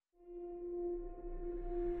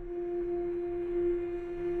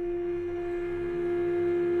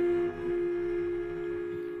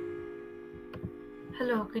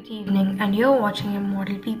Good evening, and you're watching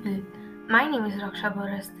Immortal People. My name is Raksha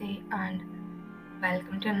Boraste, and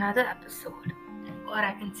welcome to another episode, or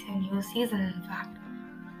I can say a new season, in fact.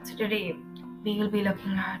 So, today we will be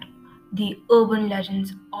looking at the urban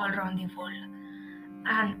legends all around the world.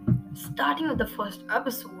 And starting with the first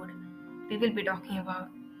episode, we will be talking about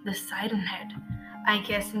the Siren Head. I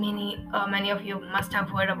guess many of you must have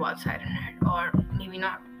heard about Siren Head, or maybe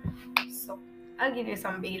not. So, I'll give you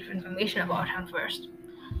some brief information about him first.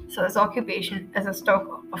 So his occupation is a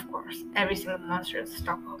stalker, of course. Every single monster is a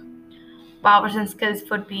stalker. Powers and skills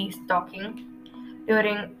would be stalking,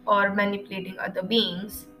 luring or manipulating other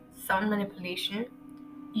beings, sound manipulation,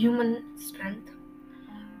 human strength,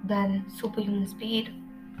 then superhuman speed,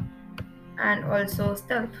 and also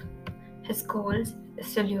stealth. His goals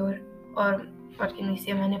is to lure or what can we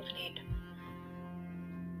say manipulate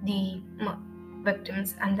the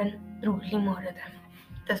victims and then brutally murder them.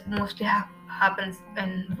 This mostly happens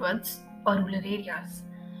in woods or rural areas.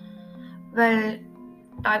 Well,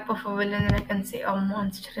 type of a villain, I can say a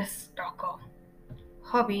monstrous stalker.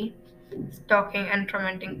 Hobby, stalking and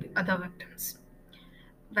tormenting the other victims.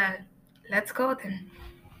 Well, let's go then.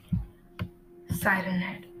 Siren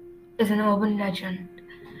Head is an urban legend,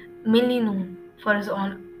 mainly known for his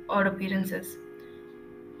odd appearances.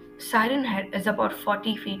 Siren Head is about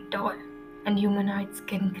 40 feet tall and humanoid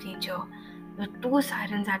skin creature with two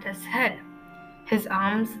sirens at his head. His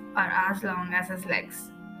arms are as long as his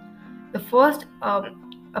legs. The first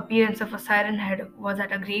appearance of a siren head was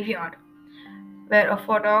at a graveyard, where a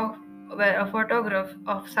photograph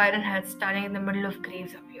of siren heads standing in the middle of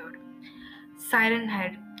graves appeared. Siren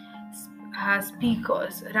head has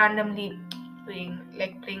speakers randomly playing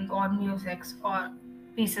chord musics or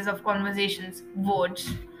pieces of conversations,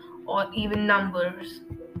 words, or even numbers.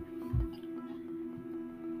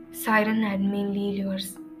 Siren head mainly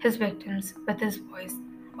lures his victims with his voice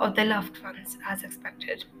of their loved ones, as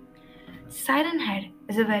expected. Siren Head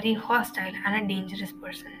is a very hostile and a dangerous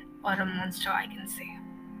person, or a monster, I can say.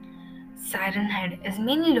 Siren Head is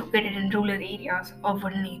mainly located in rural areas or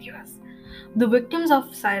wooded areas. The victims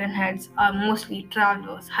of Siren Heads are mostly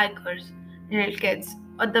travelers, hikers, little kids,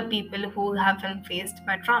 or the people who have been faced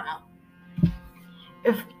by trauma.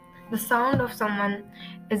 If the sound of someone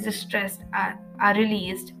is distressed are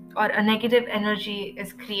released, or a negative energy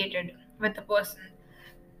is created with the person,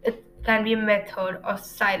 it can be a method of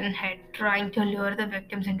Siren Head trying to lure the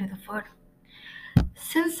victims into the wood.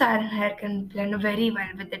 Since Siren Head can blend very well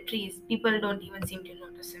with the trees, people don't even seem to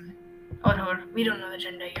notice him or her. We don't know the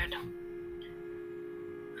gender yet.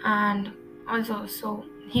 And also, so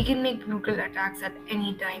he can make brutal attacks at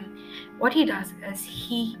any time. What he does is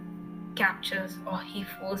he captures or he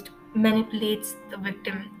forced manipulates the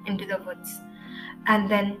victim into the woods, and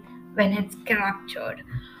then when it's captured,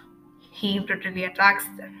 he brutally attacks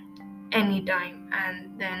them anytime,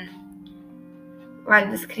 and then while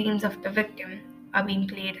the screams of the victim are being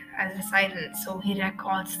played as a siren, so he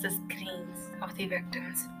records the screams of the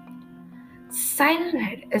victims. Siren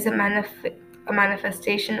Head is a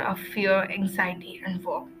manifestation of fear, anxiety, and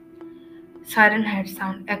war. Siren Head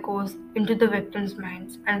sound echoes into the victims'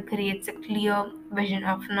 minds and creates a clear vision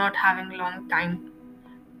of not having long time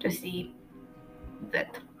to see with.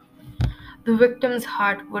 The victim's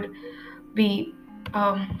be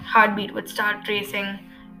heartbeat would start racing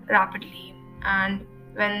rapidly, and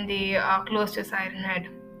when they are close to Siren Head.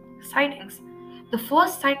 Sightings. The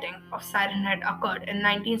first sighting of Siren Head occurred in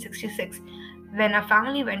 1966 when a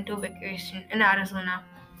family went to vacation in Arizona,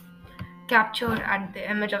 captured at the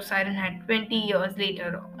image of Siren Head 20 years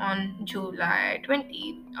later on July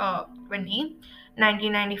 20,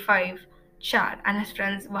 1995. Chad and his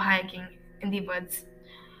friends were hiking in the woods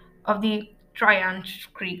of the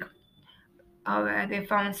Trianche Creek, where they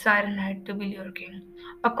found Siren Head to be lurking.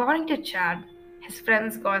 According to Chad, his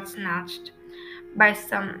friends got snatched by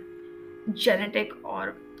some genetic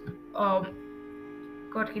or um,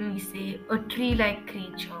 what can we say, a tree-like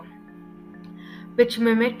creature which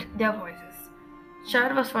mimicked their voices.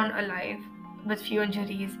 Chad was found alive with few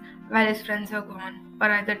injuries while his friends were gone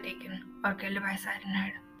or either taken or killed by Siren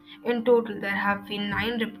Head. In total, there have been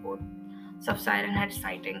 9 reports of Siren Head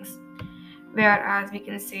sightings, whereas we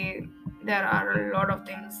can say there are a lot of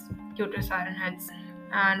things due to Siren Heads,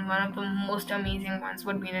 and one of the most amazing ones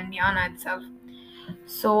would be in Indiana itself.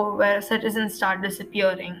 So, where citizens start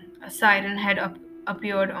disappearing, a siren head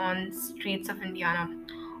appeared on streets of Indiana.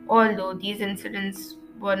 Although these incidents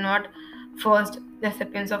were not first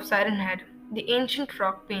recipients of Siren Head, the ancient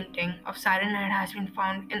rock painting of Siren Head has been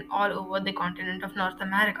found in all over the continent of North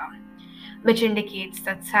America, which indicates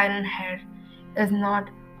that Siren Head is not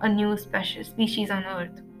a new species on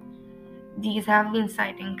Earth. These have been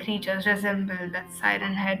citing creatures resemble that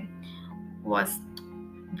Siren Head was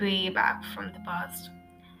way back from the past.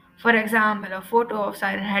 For example, a photo of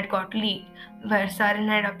Siren Head got leaked where Siren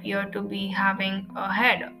Head appeared to be having a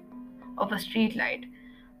head of a streetlight,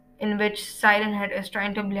 in which Siren Head is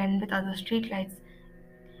trying to blend with other streetlights.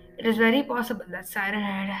 It is very possible that Siren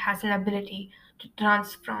Head has an ability to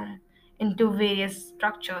transform into various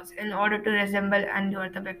structures in order to resemble and lure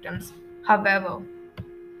the victims. However,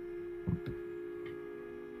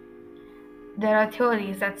 there are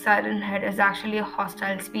theories that Siren Head is actually a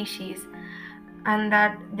hostile species and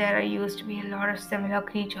that there used to be a lot of similar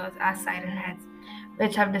creatures as Siren Heads,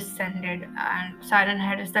 which have descended, and Siren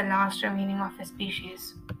Head is the last remaining of his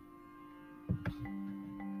species.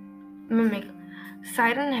 Mimic.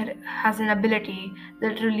 Siren Head has an ability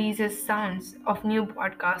that releases sounds of new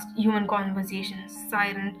podcast, human conversations,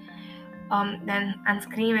 siren, then and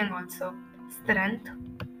screaming also. Strength.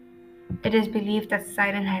 It is believed that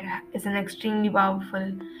Siren Head is an extremely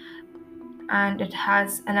powerful and it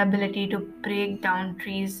has an ability to break down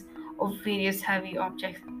trees of various heavy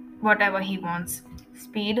objects, whatever he wants.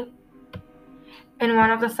 Speed. In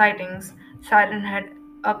one of the sightings, Siren Head,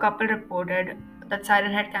 a couple reported that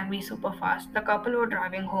Siren Head can be super fast. The couple were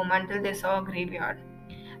driving home until they saw a graveyard.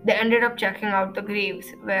 They ended up checking out the graves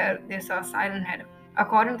where they saw Siren Head.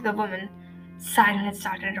 According to the woman, Siren Head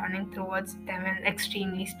started running towards them at an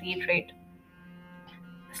extremely speed rate.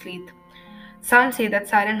 Sleeth. Some say that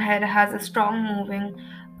Siren Head has a strong moving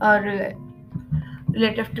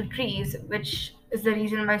relative to trees, which is the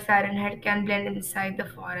reason why Siren Head can blend inside the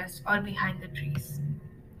forest or behind the trees.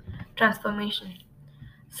 Transformation.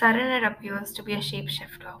 Siren Head appears to be a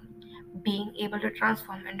shapeshifter, being able to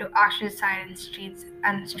transform into actual siren streets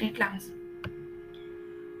and street lamps.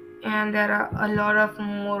 And there are a lot of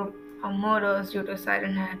more murders due to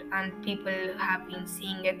Siren Head, and people have been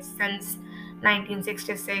seeing it since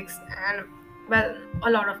 1966, and well, a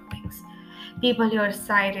lot of things. People hear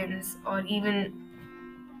sirens, or even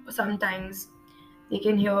sometimes they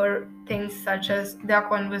can hear things such as their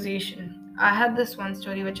conversation. I had this one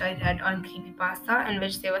story which I read on Creepypasta in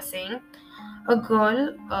which they were saying a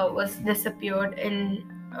girl was disappeared in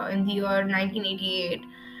the year 1988,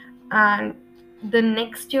 and the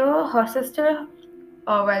next year her sister,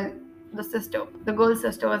 well, the girl's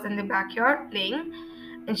sister was in the backyard playing,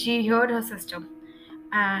 and she heard her sister,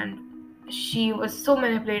 and she was so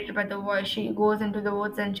manipulated by the voice. She goes into the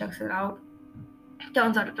woods and checks it out.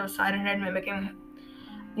 Turns out it was Siren Head mimicking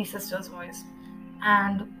the sister's voice,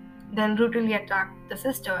 and then brutally attacked the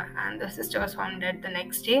sister, and the sister was found dead the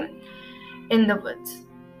next day in the woods.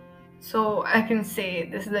 So I can say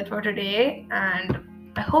this is it for today,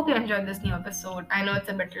 and I hope you enjoyed this new episode. I know it's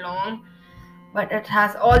a bit long, but it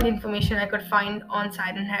has all the information I could find on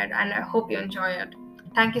Siren Head, and I hope you enjoy it.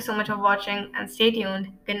 Thank you so much for watching, and stay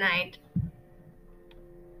tuned. Good night.